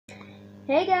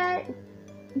Hey guys.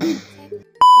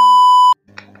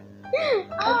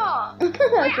 Oh, wait, Okay.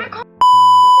 I can't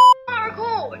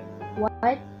record.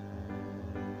 What?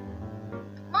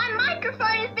 My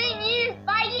microphone is being used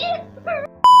by you.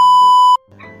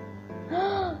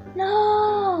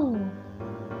 No.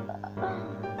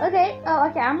 Okay. Oh,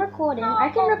 okay. I'm recording. I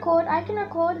can record.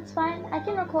 It's fine. I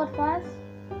can record fast.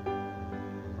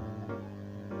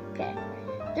 Okay.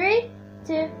 3,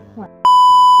 2, 1.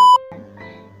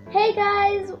 Hey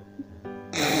guys.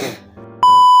 Hey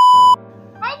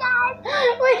guys.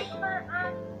 Wait.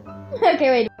 Okay,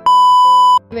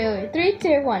 wait. 3,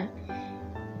 2, 1.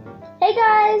 Hey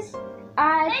guys.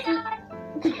 Hey guys.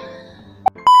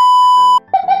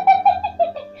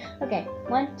 Okay.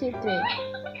 1, 2, 3.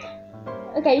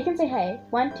 Okay, you can say hey.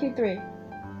 1, 2, 3.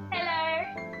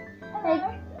 Hello.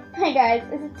 Hey guys,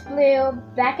 it's Blue,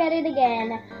 back at it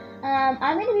again.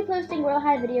 I'm going to be posting Royale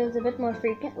High videos a bit more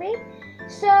frequently.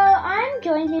 So I'm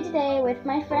joined here today with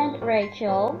my friend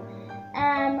Rachel.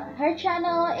 Her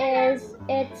channel is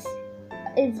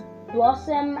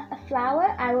Blooming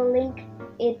Flxwer. I will link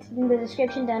it in the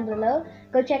description down below.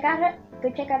 Go check out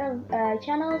her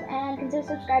channels and consider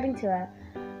subscribing to her.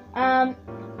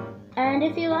 And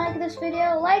if you like this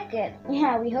video, like it.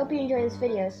 Yeah, we hope you enjoy this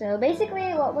video. So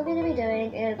basically what we're going to be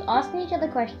doing is asking each other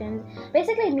questions.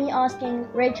 Basically me asking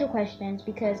Rachel questions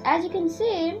because as you can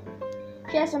see,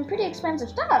 she has some pretty expensive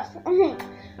stuff.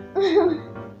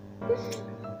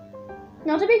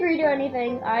 Not to be greedy or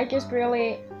anything, I just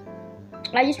really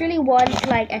want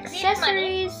like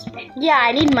accessories. Yeah,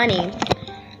 I need money.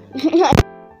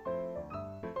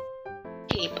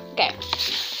 Okay.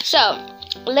 So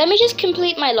let me just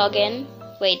complete my login.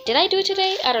 Wait, did I do it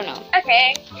today? I don't know.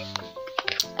 Okay.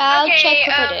 I'll check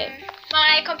if I did.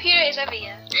 My computer is over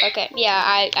here. Okay, yeah,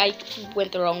 I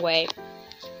went the wrong way.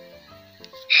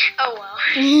 Oh well.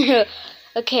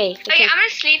 Okay. Okay, I'm gonna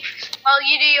sleep while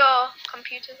you do your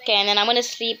computer thing. Okay, and then I'm gonna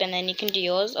sleep and then you can do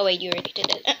yours. Oh wait, you already did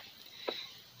it.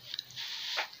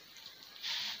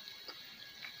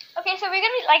 Okay, so we're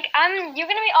gonna be like, you're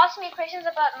gonna be asking me questions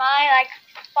about my like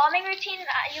farming routine.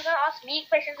 You're gonna ask me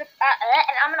questions about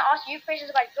and I'm gonna ask you questions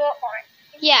about your farming.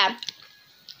 Yeah.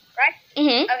 Right?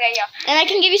 Okay, yeah. And I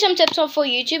can give you some tips for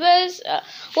YouTubers.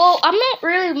 Well, I'm not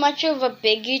really much of a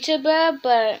big YouTuber,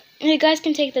 but you guys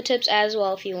can take the tips as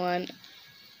well if you want.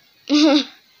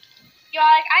 Yeah,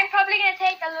 like I'm probably gonna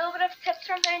take a little bit of tips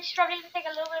from her, and she's probably gonna take a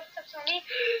little bit of tips from me,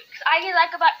 because I get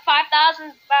like about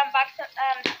 5,000 bucks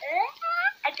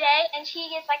a day, and she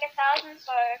gets like 1,000.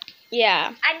 So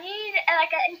Yeah. I need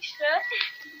like an extra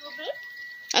little bit.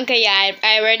 Okay, yeah,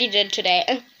 I already did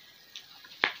today.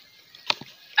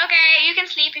 Okay, you can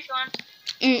sleep if you want.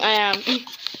 I am.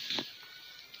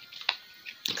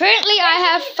 Currently, I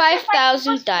have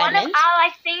 5,000 diamonds. One of our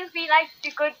like things we like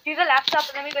to go do the laptop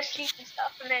and then we go sleep and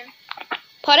stuff and then.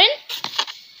 Pardon?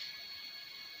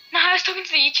 No, I was talking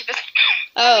to the YouTubers.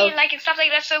 Oh. I mean, like and stuff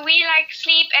like that. So we like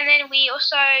sleep and then we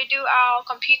also do our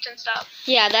computer and stuff.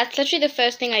 Yeah, that's literally the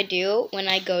first thing I do when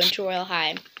I go into Royale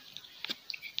High.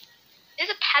 There's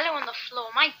a pillow on the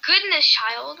floor. My goodness,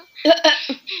 child.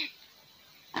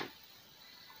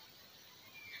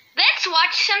 Let's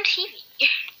watch some TV.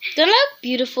 Don't look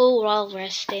beautiful while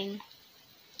resting.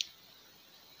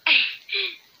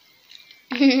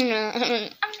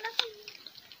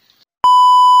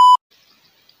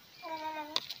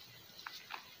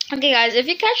 Okay guys, if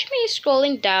you catch me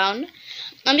scrolling down,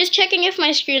 I'm just checking if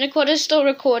my screen recorder is still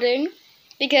recording,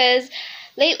 because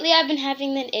lately I've been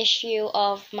having an issue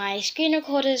of my screen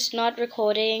recorders not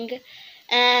recording,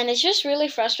 and it's just really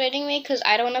frustrating me because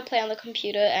I don't want to play on the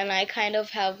computer and I kind of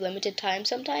have limited time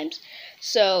sometimes.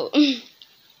 So yeah,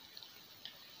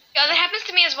 that happens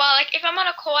to me as well. Like if I'm on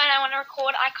a call and I want to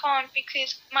record, I can't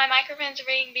because my microphones are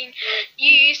being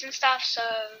used and stuff. So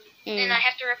then I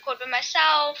have to record by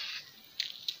myself,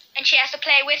 and she has to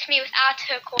play with me without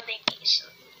her calling me. So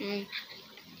we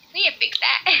need to fix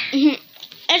that.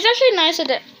 It's actually nice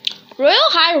that Royale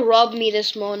High robbed me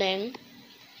this morning.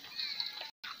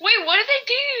 Wait, what did they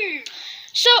do?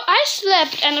 So I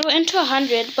slept and it went to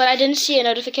 100, but I didn't see a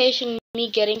notification me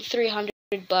getting 300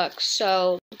 bucks.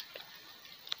 So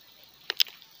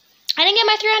I didn't get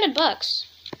my 300 bucks.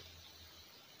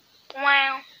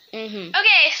 Wow.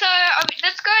 Okay, so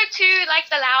let's go to like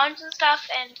the lounge and stuff,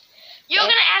 and you're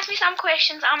gonna ask me some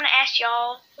questions. I'm gonna ask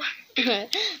y'all.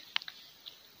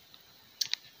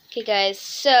 Okay, guys.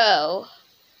 So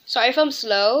sorry if I'm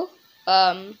slow.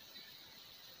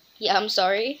 Yeah, I'm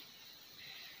sorry.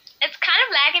 It's kind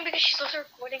of lagging because she's also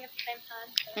recording at the same time.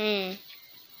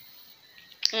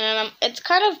 So. It's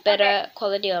kind of better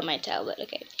quality on my tablet.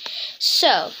 Okay,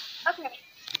 so. Okay.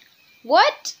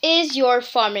 What is your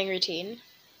farming routine?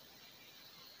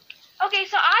 Okay,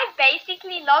 so I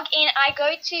basically log in. I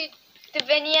go to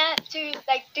Divinia to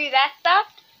like do that stuff,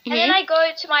 and then I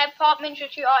go to my apartment,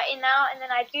 which we are in now, and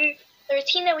then I do the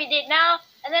routine that we did now,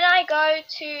 and then I go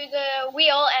to the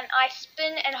wheel and I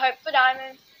spin and hope for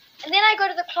diamonds, and then I go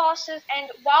to the classes,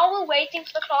 and while we're waiting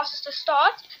for the classes to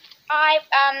start, I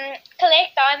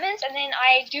collect diamonds, and then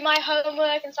I do my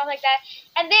homework and stuff like that,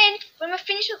 and then when we're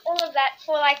finished with all of that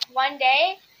for like one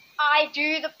day, I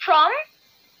do the prom.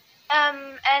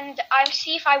 And I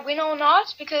see if I win or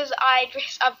not, because I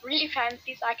dress up really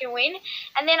fancy so I can win.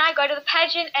 And then I go to the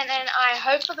pageant, and then I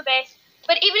hope for the best.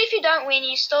 But even if you don't win,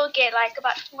 you still get like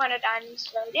about 400 diamonds.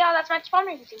 So yeah, that's my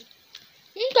farming routine.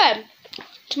 Okay.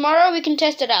 Tomorrow we can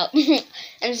test it out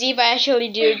and see if I actually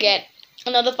do get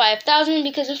another 5,000.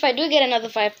 Because if I do get another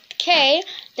 5K,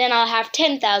 then I'll have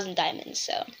 10,000 diamonds.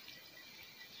 So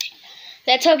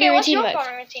that's how your routine works. What's your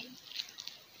farming routine?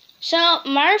 So,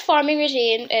 my farming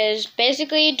routine is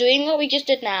basically doing what we just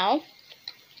did now.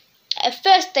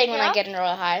 First thing when I get in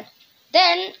Royal High.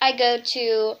 Then, I go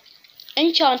to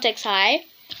Enchantex High.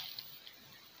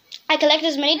 I collect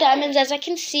as many diamonds as I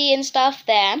can see and stuff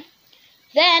there.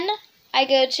 Then, I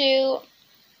go to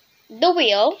the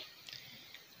wheel.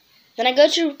 Then, I go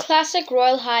to Classic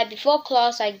Royal High. Before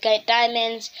class, I get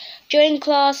diamonds. During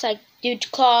class, I do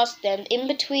class. Then, in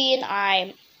between,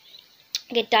 I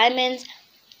get diamonds.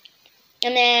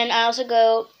 And then I also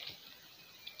go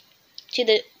to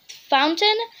the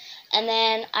fountain, and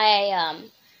then I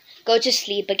go to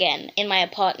sleep again in my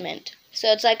apartment.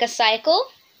 So it's like a cycle,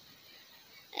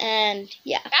 and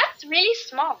yeah. That's really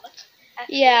smart.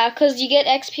 Yeah, because you get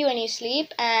XP when you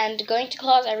sleep, and going to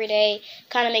class every day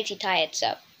kind of makes you tired,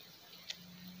 so.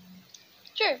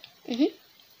 True. Mhm.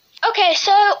 Okay,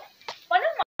 so one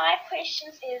of my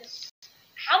questions is,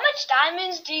 how much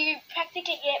diamonds do you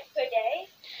practically get per day?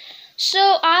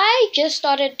 So I just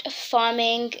started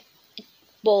farming,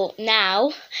 well,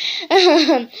 now,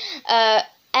 and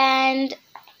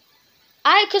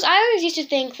because I always used to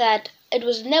think that it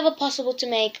was never possible to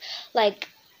make like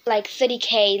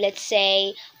 30K, let's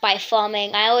say, by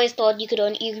farming. I always thought you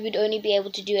would only be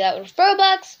able to do that with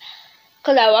Robux,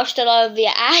 because I watched a lot of the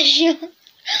Ash.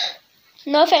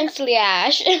 No offense to the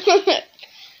Ash.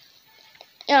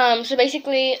 So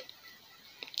basically,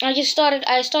 I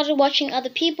started watching other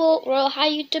people, Royal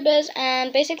High YouTubers,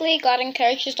 and basically got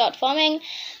encouraged to start farming.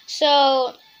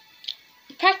 So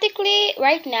practically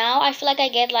right now, I feel like I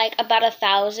get like about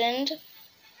 1,000.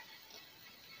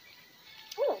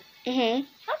 Not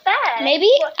bad. Maybe,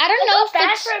 I don't know if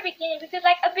bad it's for a beginner, because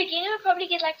like a beginner would probably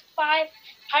get like 500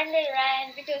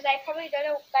 rand, because they probably don't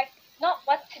know, like, not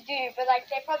what to do, but like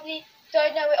they probably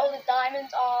don't know where all the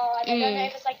diamonds are, and they don't know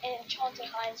if it's like an enchanted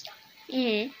high and stuff.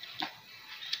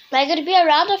 Like it'd be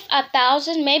around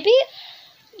 1,000 maybe,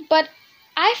 but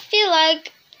I feel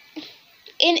like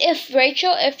if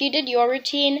Rachel, if you did your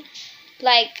routine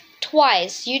like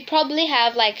twice, you'd probably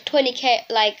have like 20K,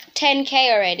 like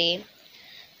 10K already.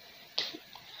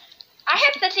 I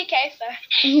have 30K, so.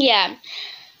 Yeah.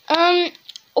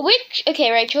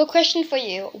 Okay, Rachel, question for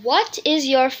you. What is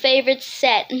your favorite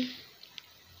set?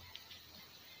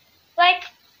 Like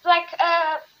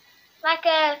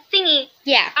a thingy.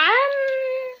 Yeah.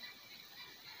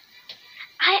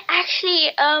 I actually,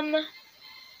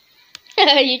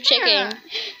 You checking?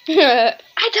 I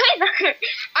don't know.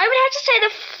 I would have to say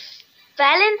the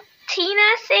Valentina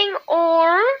thing,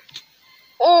 or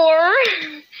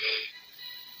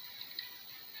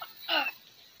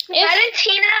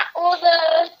Valentina, or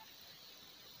the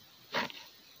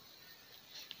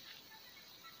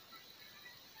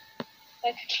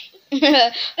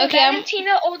Okay.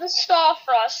 Valentina or the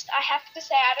Starfrost. I have to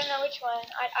say, I don't know which one.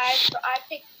 I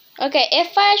picked. Okay,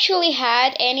 if I actually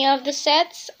had any of the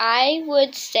sets, I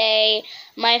would say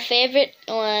my favorite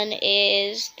one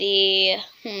is the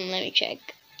let me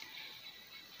check.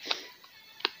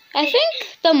 I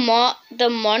think the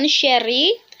Mon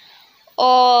Cherie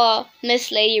or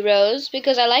Miss Lady Rose,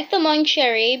 because I like the Mon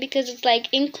Cherie because it's like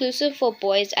inclusive for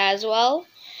boys as well.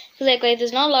 Like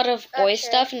there's not a lot of boys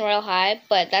stuff in Royal High,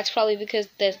 but that's probably because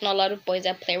there's not a lot of boys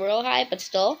that play Royal High, but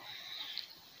still.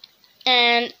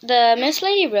 And the Miss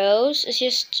Lady Rose is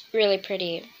just really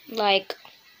pretty. Like,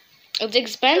 it's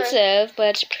expensive, but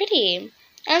it's pretty.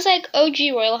 And it's like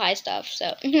OG Royal High stuff,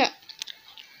 so. Okay,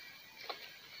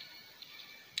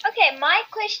 my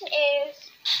question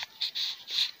is,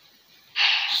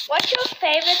 what's your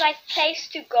favorite place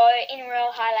to go in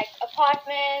Royal High? Like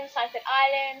apartments, Sunset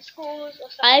Island, schools, or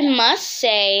something? I must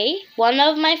say, one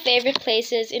of my favorite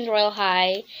places in Royal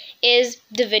High is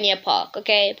Divinia Park,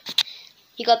 okay?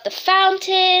 You got the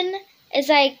fountain. It's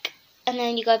like and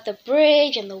then you got the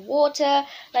bridge and the water.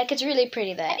 Like, it's really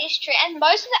pretty there. That is true, and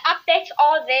most of the updates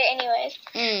are there anyways.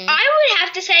 I would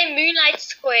have to say Moonlight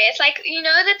Square. It's like, you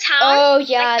know, the town. Oh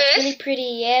yeah, like it's Earth? really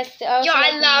pretty. Yes. Yeah,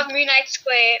 I love Moonlight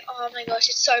Square. Oh my gosh,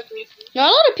 it's so beautiful. Not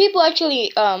a lot of people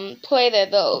actually play there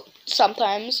though.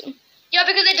 Sometimes. Yeah,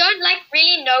 because they don't like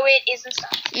really know where it is and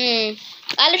stuff.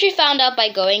 I literally found out by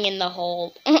going in the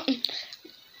hole. I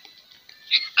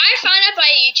found out by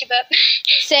a YouTuber.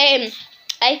 Same.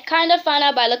 I kind of found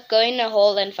out by going in the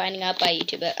hole and finding out by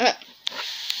YouTuber.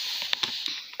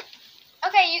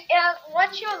 Okay,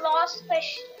 what's your last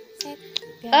question?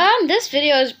 This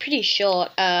video is pretty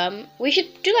short. We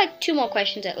should do like 2 more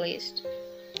questions at least.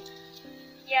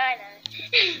 Yeah, I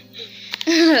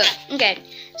know. Okay,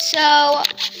 so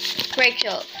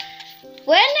Rachel,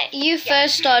 when you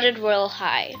first started Royal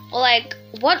High, or like,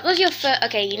 what was your first?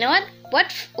 Okay, you know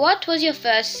what? What was your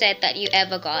first set that you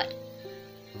ever got?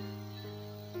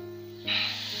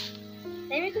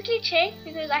 Let me quickly check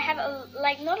because I have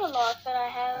not a lot, but I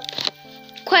have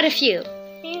Quite a few.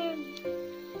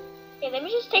 Okay, let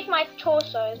me just take my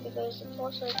torso because the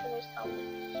torso is always helpful.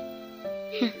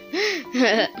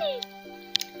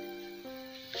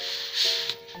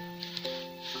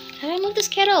 How do I move this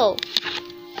kettle?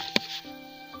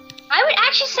 I would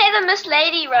actually say the Miss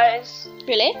Lady Rose.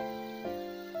 Really?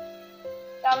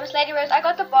 Yeah, Miss Lady Rose. I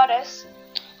got the bodice.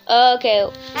 Okay.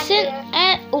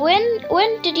 And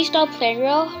when did you start playing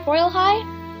Royal High?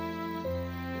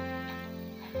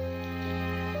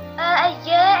 A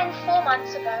year and 4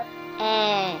 months ago.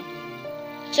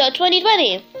 So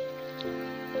 2020.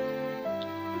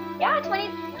 Yeah,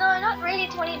 no, not really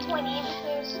 2020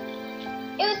 because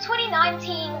it was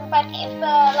 2019, but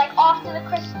after the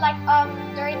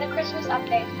during the Christmas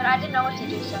update, but I didn't know what to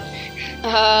do so.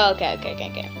 Oh,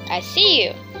 okay. I see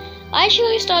you. I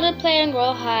actually started playing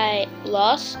Royal High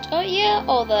last year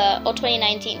or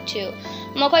 2019 too.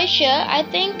 I'm not quite sure. I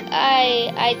think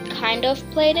I kind of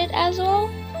played it as well.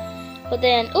 But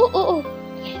then okay,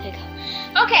 there you go.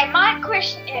 Okay, my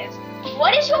question is,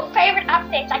 what is your favorite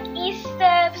update? Like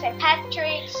Easter, St.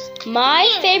 Patrick's? My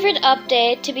favorite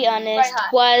update, to be honest,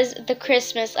 was the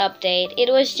Christmas update. It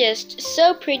was just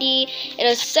so pretty. It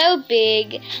was so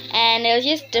big, and it was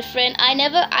just different. I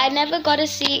never got to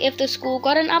see if the school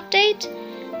got an update,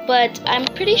 but I'm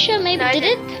pretty sure maybe did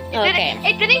it? Okay.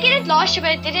 It didn't get it last year,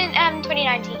 but it did in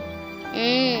 2019.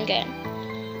 Okay.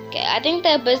 Okay, I think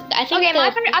my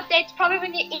favorite update's probably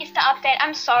the Easter update.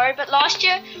 I'm sorry, but last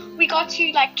year we got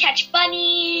to catch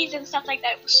bunnies and stuff like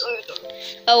that. It was so adorable.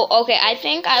 Oh, okay. I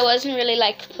think I wasn't really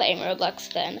playing Roblox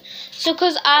then. So,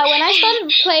 cause when I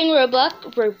started playing Roblox,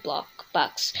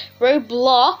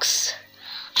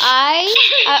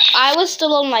 I was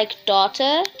still on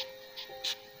daughter.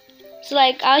 So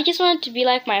I just wanted to be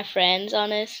like my friends,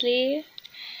 honestly.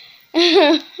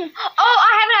 I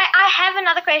have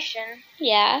another question.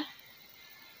 Yeah.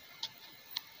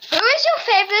 Who's your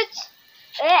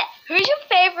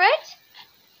favorite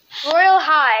Royal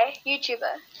High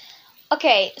YouTuber?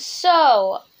 Okay,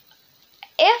 so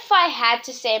if I had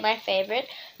to say my favorite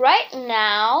right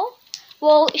now,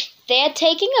 well, they're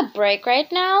taking a break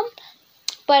right now,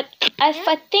 but I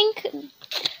think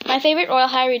my favorite Royal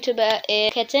High YouTuber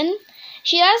is Kitten.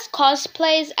 She does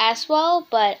cosplays as well,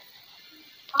 but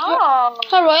her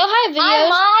Royal High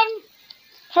videos.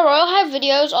 Her Royal High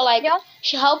videos are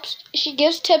she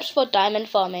gives tips for diamond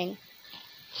farming.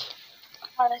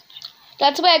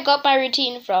 That's where I got my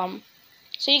routine from.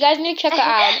 So you guys need to check her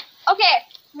out. Okay,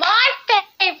 my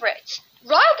favorite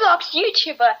Roblox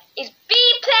YouTuber is B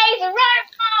Plays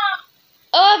Roblox.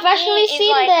 Oh, I've actually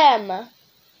seen them.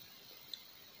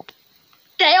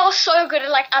 They are so good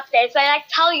at updates. They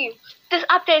tell you this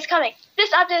update is coming.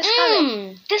 This update is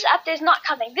coming. This update is not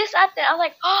coming. This update. I'm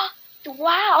like, oh,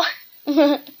 wow.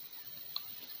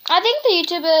 I think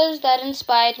the YouTubers that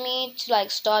inspired me to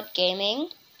start gaming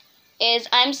is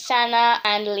I'm Sana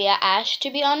and Leah Ash,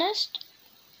 to be honest.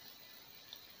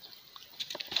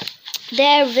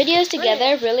 Their videos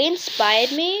together really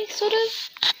inspired me, sort of.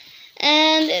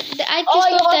 And I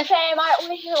just same. I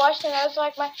always used to watch them. That was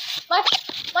my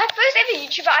first ever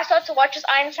YouTuber I started to watch was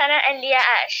I'm Sana and Leah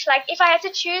Ash. If I had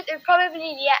to choose, it would probably be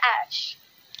Leah Ash.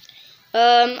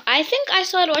 I think I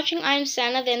started watching I'm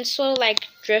Sana, then sort of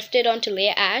drifted onto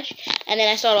Leah Ash, and then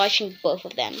I started watching both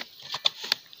of them.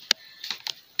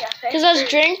 Because I was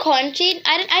during quarantine,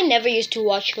 I never used to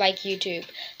watch YouTube.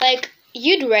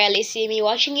 You'd rarely see me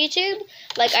watching YouTube.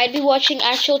 I'd be watching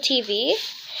actual TV.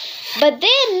 But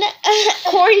then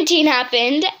quarantine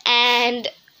happened, and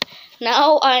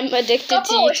now I'm addicted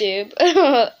to YouTube.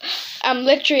 I'm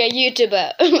literally a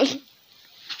YouTuber.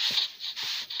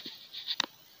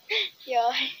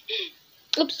 Yeah.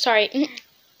 Oops, sorry.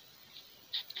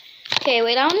 Okay,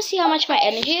 wait, I want to see how much my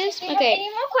energy is. Do you have any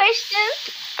more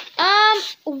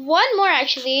questions? One more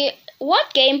actually.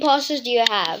 What game passes do you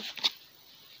have?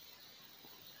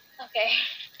 Okay.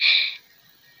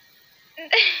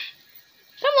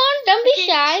 Come on, don't be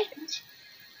shy.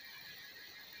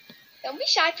 Don't be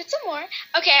shy, put some more.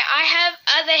 Okay, I have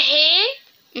other hair.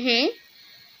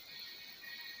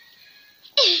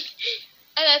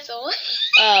 And that's all.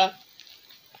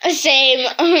 Same.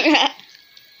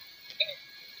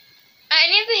 I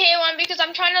need the hair one because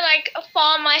I'm trying to like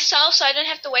farm myself so I don't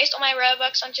have to waste all my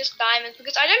Robux on just diamonds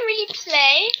because I don't really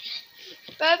play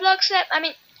Roblox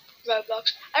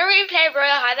Roblox. I don't really play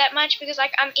Royale High that much because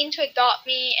like I'm into Adopt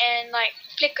Me and like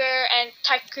Flickr and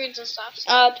Tycoons and stuff.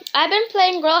 So. I've been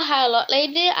playing Royale High a lot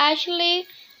lately. I actually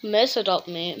miss Adopt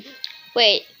Me.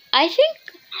 Wait, I think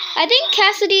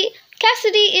Cassidy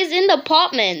is in the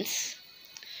apartments.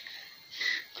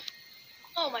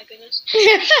 Oh my goodness.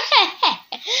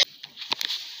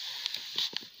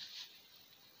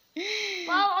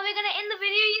 Well, are we gonna end the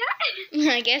video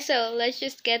yet? I guess so. Let's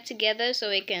just get together so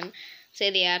we can say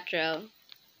the outro.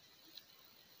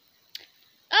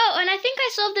 Oh, and I think I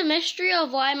solved the mystery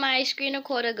of why my screen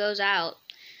recorder goes out.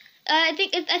 I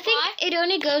think it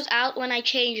only goes out when I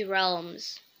change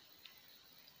realms.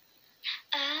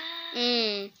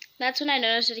 That's when I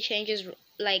notice that it changes,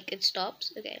 like it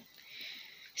stops. Okay.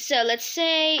 So let's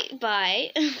say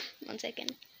bye. 1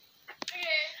 second.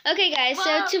 Okay, guys.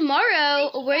 Well, so tomorrow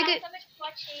we're good.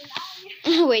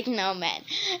 Wait, no, man.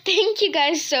 Thank you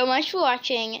guys so much for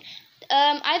watching.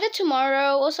 Either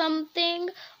tomorrow or something,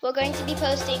 we're going to be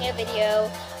posting a video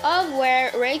of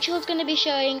where Rachel's going to be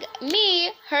showing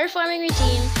me her farming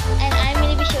routine, and I'm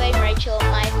going to be showing Rachel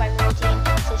my farming routine.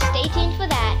 So stay tuned for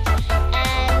that.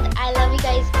 And I love you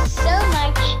guys so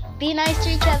much. Be nice to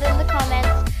each other in the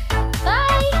comments.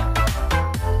 Bye!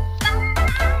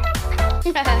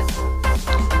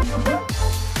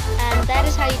 And that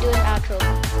is how you do an outro.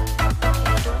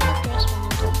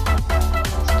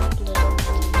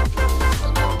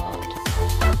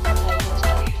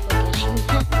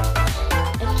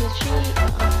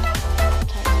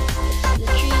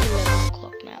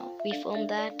 We filmed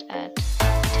that at